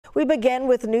We begin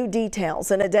with new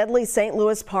details in a deadly St.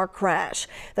 Louis Park crash.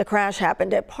 The crash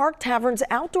happened at Park Tavern's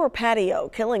outdoor patio,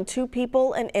 killing 2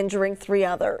 people and injuring 3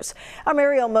 others. Our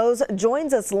Marielle Mose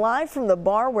joins us live from the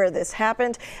bar where this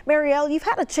happened. Marielle, you've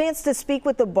had a chance to speak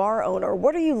with the bar owner.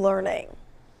 What are you learning?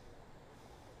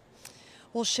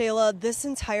 Well, Shayla, this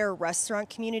entire restaurant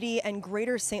community and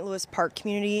greater St. Louis Park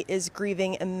community is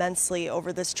grieving immensely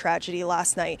over this tragedy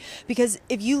last night. Because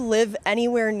if you live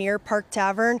anywhere near Park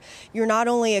Tavern, you're not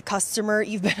only a customer,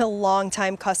 you've been a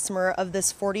longtime customer of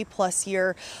this 40-plus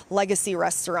year legacy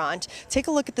restaurant. Take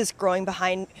a look at this growing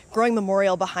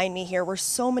memorial behind me here, where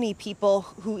so many people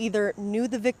who either knew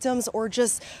the victims or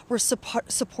just were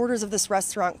supporters of this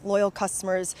restaurant, loyal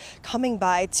customers, coming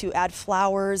by to add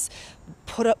flowers,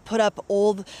 put up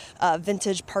old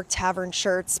vintage Park Tavern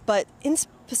shirts. But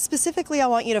specifically, I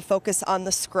want you to focus on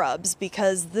the scrubs,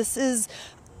 because this is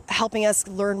helping us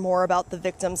learn more about the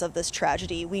victims of this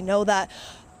tragedy. We know that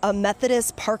a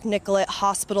Methodist Park Nicollet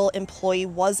Hospital employee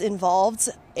was involved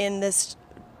in this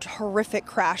horrific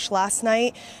crash last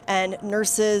night, and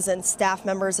nurses and staff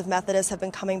members of Methodist have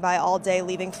been coming by all day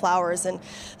leaving flowers, and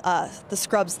the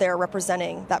scrubs there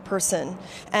representing that person.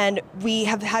 And we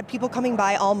have had people coming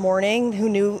by all morning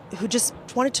who just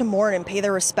wanted to mourn and pay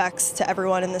their respects to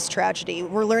everyone in this tragedy.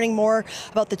 We're learning more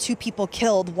about the 2 people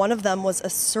killed. One of them was a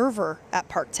server at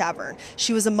Park Tavern.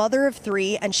 She was a mother of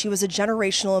 3, and she was a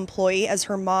generational employee, as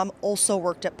her mom also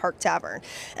worked at Park Tavern.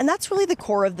 And that's really the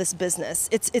core of this business.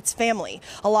 It's family.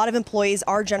 A lot of employees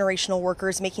are generational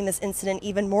workers, making this incident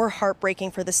even more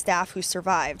heartbreaking for the staff who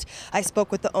survived. I spoke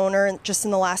with the owner just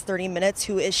in the last 30 minutes,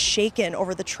 who is shaken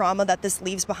over the trauma that this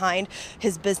leaves behind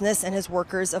his business and his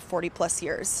workers of 40-plus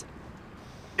years.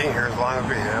 Being here as long as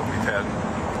we have, we've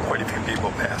had quite a few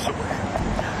people pass away.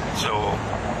 So,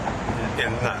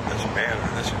 in not this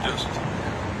manner, this is just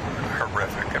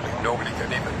horrific. I mean, nobody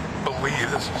can even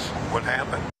believe this is what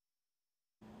happened.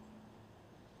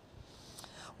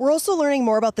 We're also learning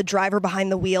more about the driver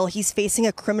behind the wheel. He's facing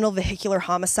a criminal vehicular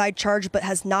homicide charge, but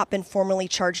has not been formally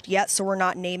charged yet, so we're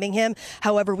not naming him.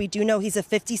 However, we do know he's a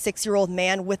 56-year-old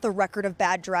man with a record of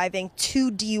bad driving, 2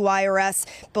 DUI arrests,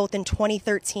 both in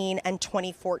 2013 and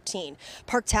 2014.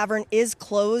 Park Tavern is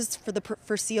closed for the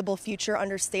foreseeable future,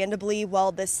 understandably,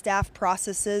 while the staff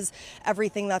processes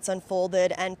everything that's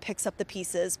unfolded and picks up the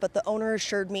pieces. But the owner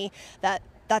assured me that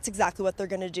that's exactly what they're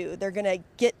going to do. They're going to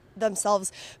get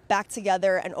themselves back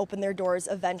together and open their doors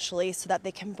eventually, so that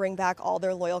they can bring back all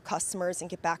their loyal customers and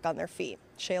get back on their feet.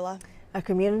 Shayla? A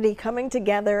community coming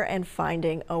together and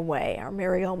finding a way. Our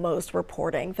Marielle Mose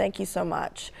reporting. Thank you so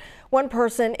much. One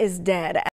person is dead